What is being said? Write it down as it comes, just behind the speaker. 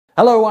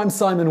Hello, I'm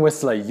Simon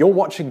Whistler. You're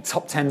watching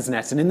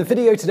TopTenzNet, and in the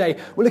video today,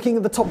 we're looking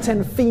at the top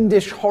 10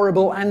 fiendish,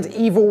 horrible, and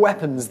evil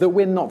weapons that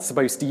we're not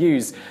supposed to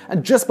use.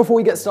 And just before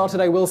we get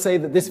started, I will say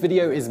that this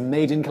video is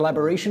made in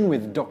collaboration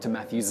with Dr.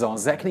 Matthew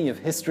Zarzekny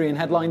of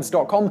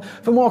historyandheadlines.com.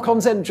 For more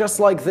content just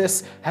like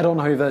this, head on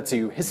over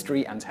to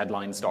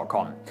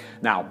historyandheadlines.com.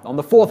 Now, on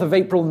the 4th of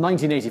April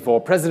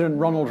 1984, President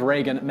Ronald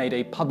Reagan made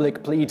a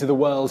public plea to the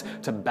world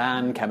to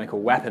ban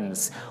chemical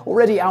weapons.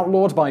 Already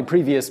outlawed by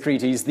previous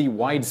treaties, the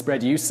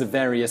widespread use of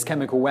various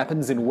chemical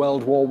weapons in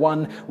World War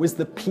I was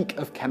the peak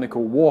of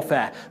chemical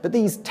warfare, but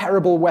these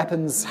terrible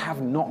weapons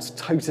have not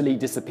totally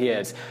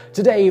disappeared.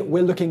 Today,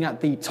 we're looking at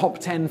the top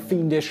 10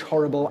 fiendish,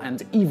 horrible,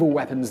 and evil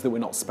weapons that we're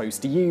not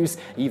supposed to use,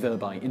 either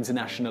by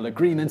international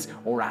agreement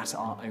or at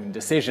our own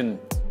decision.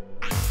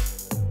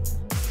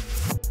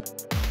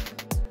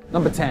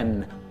 Number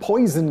 10.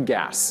 Poison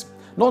gas.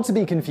 Not to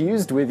be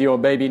confused with your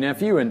baby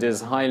nephew and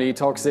his highly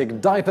toxic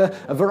diaper,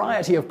 a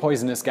variety of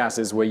poisonous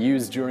gases were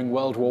used during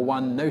World War I,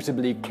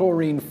 notably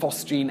chlorine,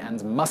 phosgene,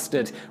 and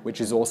mustard,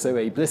 which is also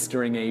a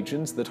blistering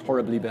agent that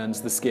horribly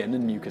burns the skin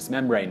and mucous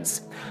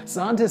membranes.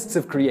 Scientists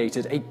have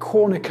created a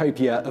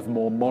cornucopia of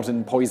more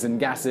modern poison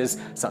gases,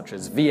 such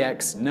as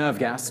VX, nerve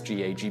gas,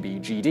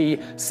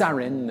 GAGB-GD,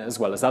 sarin, as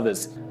well as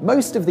others.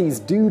 Most of these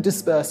do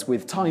disperse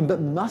with time,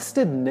 but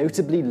mustard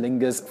notably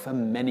lingers for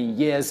many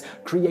years,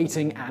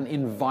 creating an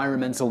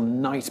environmental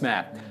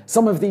nightmare.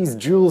 Some of these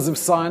jewels of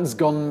science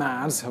gone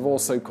mad have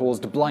also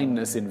caused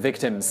blindness in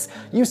victims.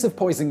 Use of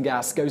poison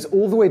gas goes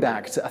all the way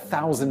back to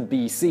 1000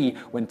 BC,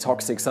 when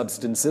toxic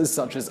substances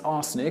such as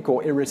arsenic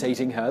or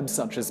irritating herbs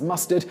such as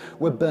mustard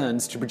were burned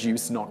to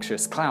produce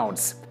noxious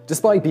clouds.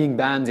 Despite being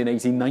banned in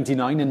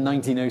 1899 and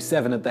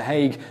 1907 at The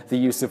Hague, the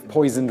use of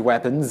poisoned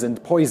weapons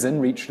and poison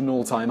reached an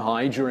all-time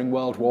high during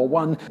World War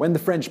I, when the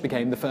French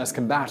became the first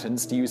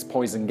combatants to use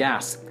poison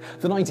gas.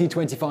 The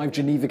 1925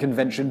 Geneva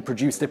Convention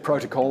produced a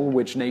protocol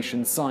which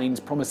nations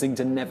signed promising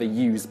to never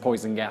use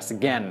poison gas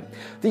again.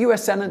 The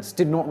US Senate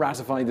did not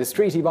ratify this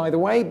treaty, by the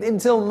way,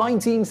 until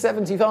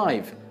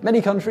 1975. Many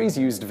countries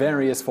used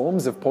various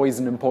forms of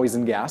poison and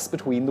poison gas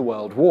between the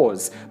world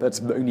wars, but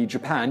only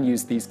Japan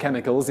used these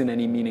chemicals in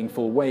any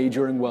meaningful way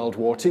during World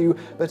War II,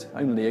 but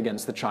only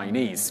against the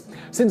Chinese.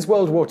 Since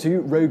World War II,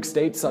 rogue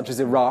states such as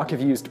Iraq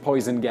have used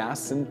poison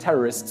gas, and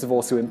terrorists have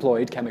also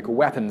employed chemical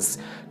weapons.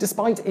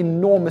 Despite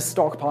enormous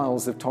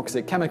stockpiles of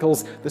toxic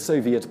chemicals, the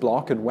Soviet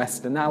bloc and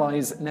Western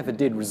allies never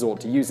did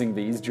resort to using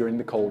these during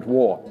the Cold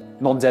War.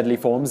 Non-deadly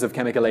forms of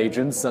chemical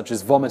agents such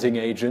as vomiting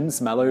agents,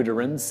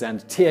 malodorants,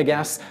 and tear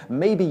gas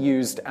may be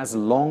used as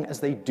long as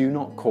they do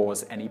not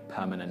cause any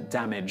permanent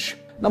damage.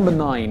 Number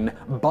 9.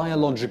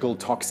 Biological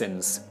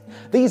toxins.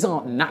 These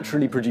are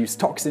naturally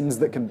produced toxins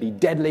that can be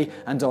deadly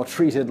and are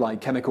treated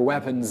like chemical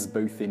weapons,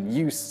 both in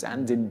use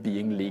and in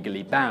being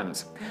legally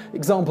banned.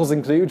 Examples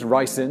include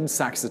ricin,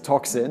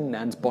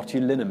 saxitoxin, and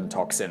botulinum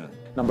toxin.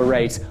 Number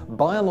 8.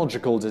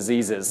 Biological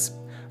diseases.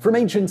 From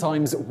ancient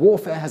times,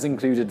 warfare has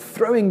included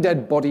throwing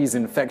dead bodies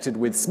infected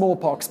with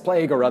smallpox,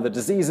 plague, or other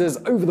diseases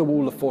over the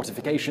wall of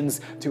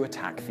fortifications to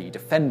attack the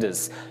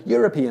defenders.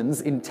 Europeans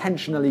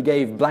intentionally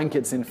gave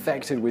blankets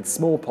infected with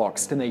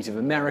smallpox to Native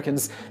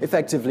Americans,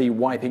 effectively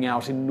wiping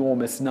out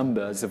enormous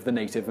numbers of the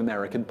Native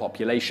American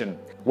population.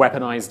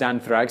 Weaponized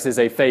anthrax is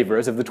a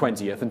favorite of the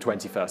 20th and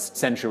 21st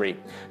century.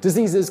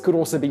 Diseases could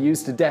also be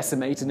used to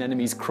decimate an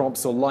enemy's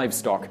crops or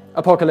livestock.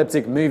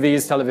 Apocalyptic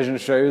movies, television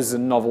shows,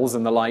 and novels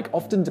and the like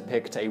often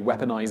depict a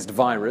weaponized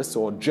virus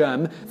or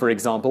germ, for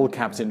example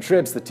Captain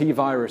Trips, the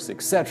T-virus,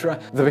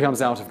 etc., that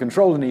becomes out of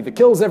control and either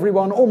kills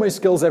everyone,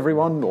 almost kills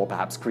everyone, or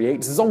perhaps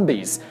creates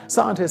zombies.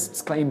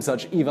 Scientists claim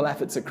such evil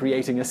efforts at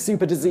creating a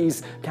super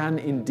disease can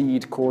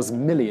indeed cause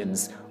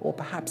millions, or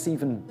perhaps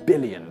even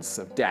billions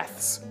of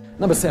deaths.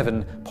 Number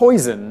 7.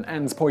 Poison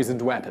and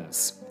poisoned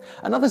weapons.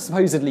 Another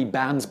supposedly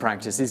banned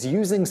practice is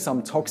using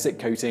some toxic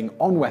coating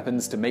on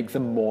weapons to make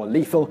them more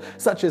lethal,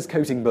 such as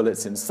coating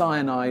bullets in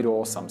cyanide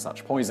or some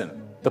such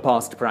poison. The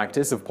past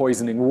practice of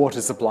poisoning water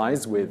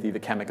supplies with either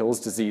chemicals,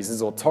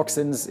 diseases, or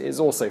toxins is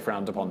also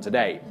frowned upon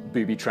today.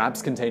 Booby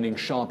traps containing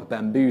sharp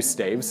bamboo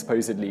staves,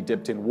 supposedly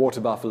dipped in water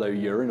buffalo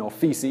urine or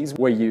feces,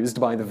 were used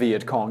by the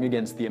Viet Cong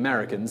against the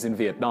Americans in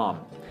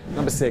Vietnam.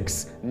 Number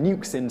 6.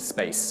 Nukes in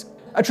space.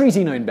 A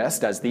treaty known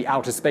best as the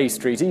Outer Space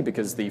Treaty,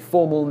 because the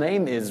formal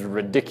name is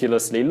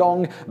ridiculously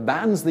long,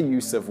 bans the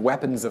use of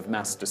weapons of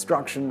mass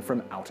destruction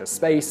from outer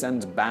space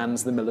and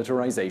bans the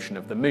militarization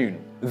of the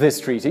moon. This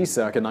treaty,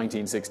 circa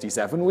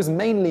 1967, was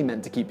mainly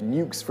meant to keep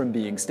nukes from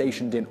being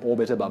stationed in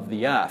orbit above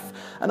the Earth.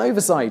 An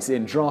oversight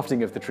in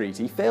drafting of the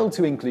treaty failed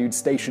to include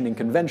stationing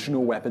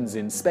conventional weapons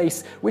in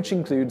space, which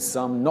includes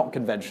some not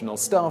conventional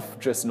stuff,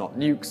 just not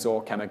nukes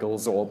or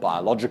chemicals or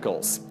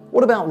biologicals.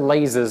 What about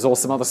lasers or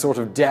some other sort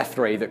of death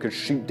ray that could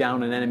shoot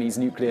down an enemy's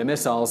nuclear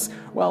missiles?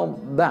 Well,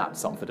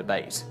 that's up for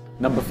debate.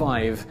 Number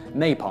 5.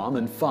 Napalm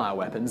and fire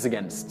weapons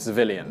against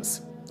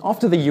civilians.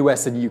 After the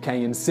US and UK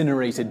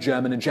incinerated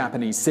German and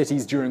Japanese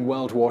cities during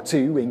World War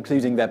II,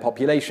 including their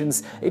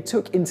populations, it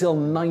took until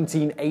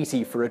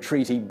 1980 for a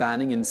treaty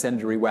banning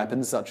incendiary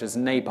weapons such as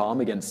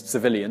napalm against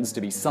civilians to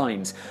be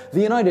signed.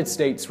 The United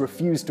States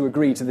refused to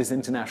agree to this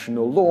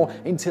international law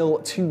until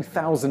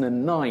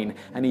 2009,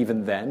 and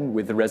even then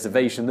with the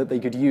reservation that they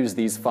could use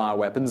these fire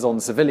weapons on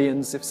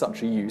civilians if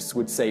such a use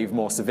would save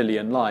more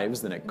civilian lives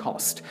than it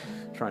cost.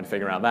 Trying to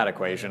figure out that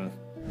equation.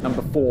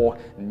 Number 4.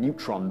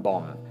 Neutron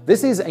bomb.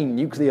 This is a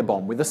nuclear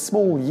bomb with a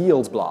small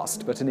yield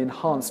blast, but an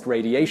enhanced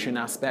radiation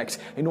aspect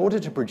in order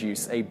to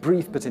produce a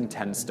brief but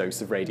intense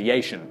dose of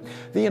radiation.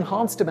 The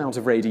enhanced amount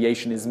of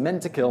radiation is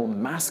meant to kill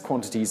mass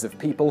quantities of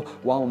people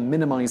while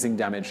minimizing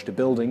damage to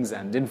buildings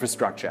and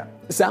infrastructure.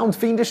 Sound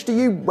fiendish to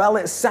you? Well,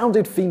 it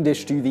sounded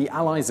fiendish to the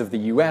allies of the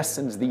US,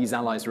 and these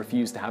allies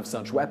refused to have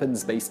such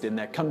weapons based in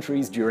their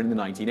countries during the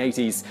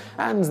 1980s,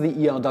 and the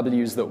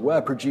ERWs that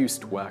were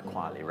produced were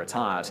quietly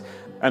retired.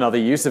 Another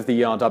use of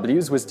the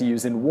ERWs was to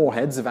use in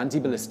warheads of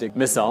anti-ballistic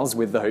missiles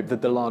with the hope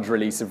that the large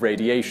release of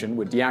radiation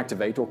would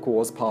deactivate or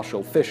cause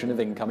partial fission of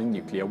incoming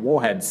nuclear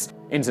warheads.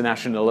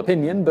 International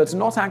opinion, but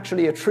not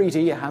actually a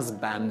treaty, has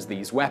banned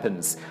these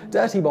weapons.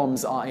 Dirty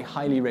bombs are a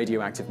highly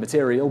radioactive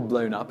material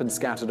blown up and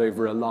scattered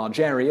over a large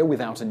area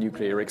without a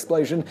nuclear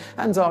explosion,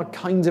 and are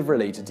kind of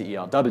related to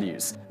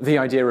ERWs. The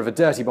idea of a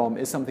dirty bomb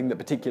is something that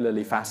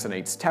particularly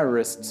fascinates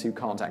terrorists who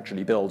can't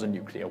actually build a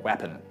nuclear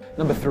weapon.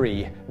 Number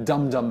 3.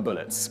 Dum-Dum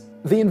bullets.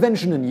 The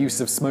invention and use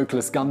of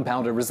smokeless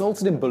gunpowder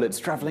resulted in bullets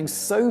traveling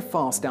so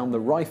fast down the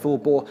rifle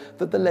bore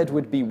that the lead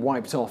would be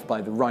wiped off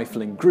by the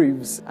rifling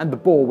grooves, and the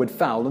bore would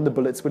foul and the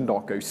bullets would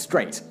not go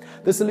straight.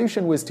 The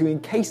solution was to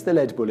encase the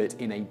lead bullet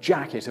in a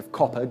jacket of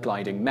copper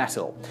gliding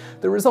metal.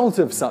 The result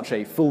of such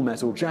a full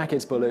metal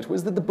jacket bullet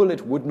was that the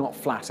bullet would not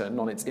flatten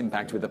on its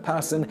impact with a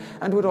person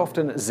and would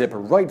often zip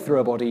right through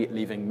a body,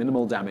 leaving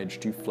minimal damage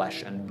to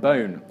flesh and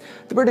bone.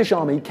 The British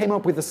Army came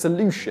up with a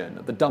solution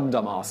at the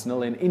Dum-Dum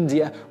arsenal in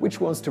India,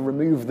 which was to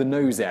remove the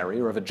nose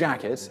area of a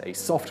jacket, a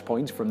soft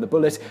point, from the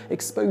bullet,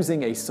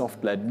 exposing a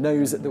soft lead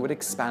nose that would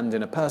expand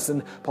in a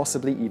person,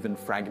 possibly even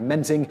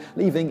fragmenting,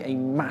 leaving a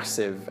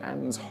massive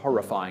and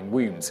horrifying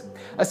wound.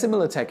 A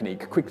similar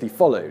technique quickly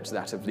followed,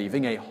 that of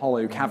leaving a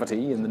hollow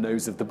cavity in the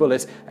nose of the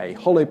bullet, a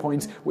hollow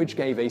point, which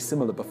gave a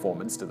similar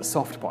performance to the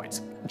soft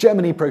point.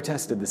 Germany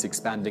protested this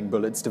expanding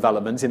bullets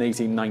development in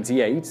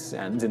 1898,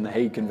 and in the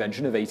Hague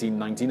Convention of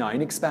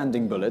 1899,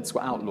 expanding bullets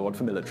were outlawed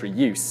for military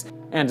use.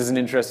 And as an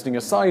interesting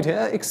aside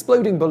here,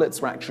 exploding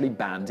bullets were actually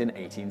banned in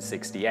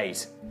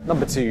 1868.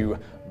 Number 2.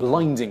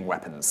 Blinding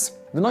weapons.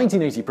 The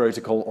 1980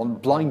 Protocol on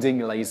Blinding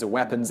Laser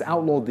Weapons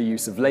outlawed the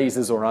use of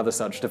lasers or other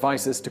such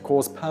devices to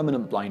cause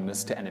permanent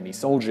blindness to enemy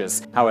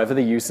soldiers. However,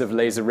 the use of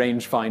laser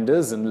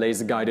rangefinders and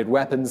laser-guided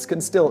weapons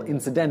can still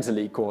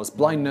incidentally cause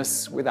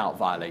blindness without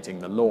violating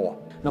the law.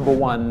 Number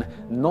 1.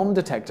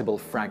 Non-detectable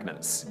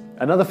fragments.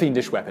 Another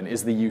fiendish weapon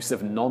is the use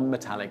of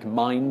non-metallic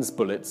mines,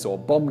 bullets, or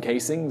bomb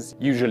casings,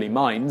 usually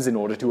mines, in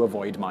order to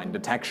avoid mine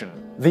detection.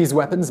 These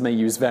weapons may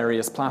use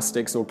various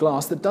plastics or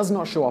glass that does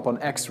not show up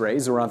on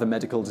X-rays or other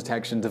medical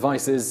detection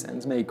devices,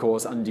 and may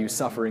cause undue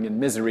suffering and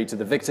misery to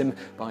the victim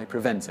by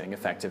preventing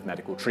effective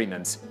medical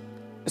treatment.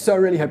 So I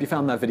really hope you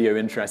found that video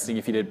interesting.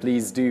 If you did,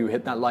 please do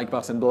hit that like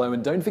button below,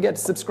 and don't forget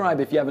to subscribe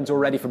if you haven't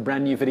already for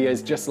brand new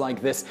videos just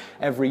like this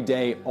every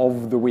day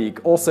of the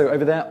week. Also,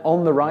 over there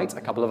on the right,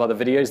 a couple of other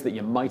videos that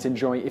you might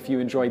enjoy if you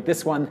enjoyed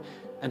this one,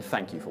 and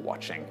thank you for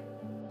watching.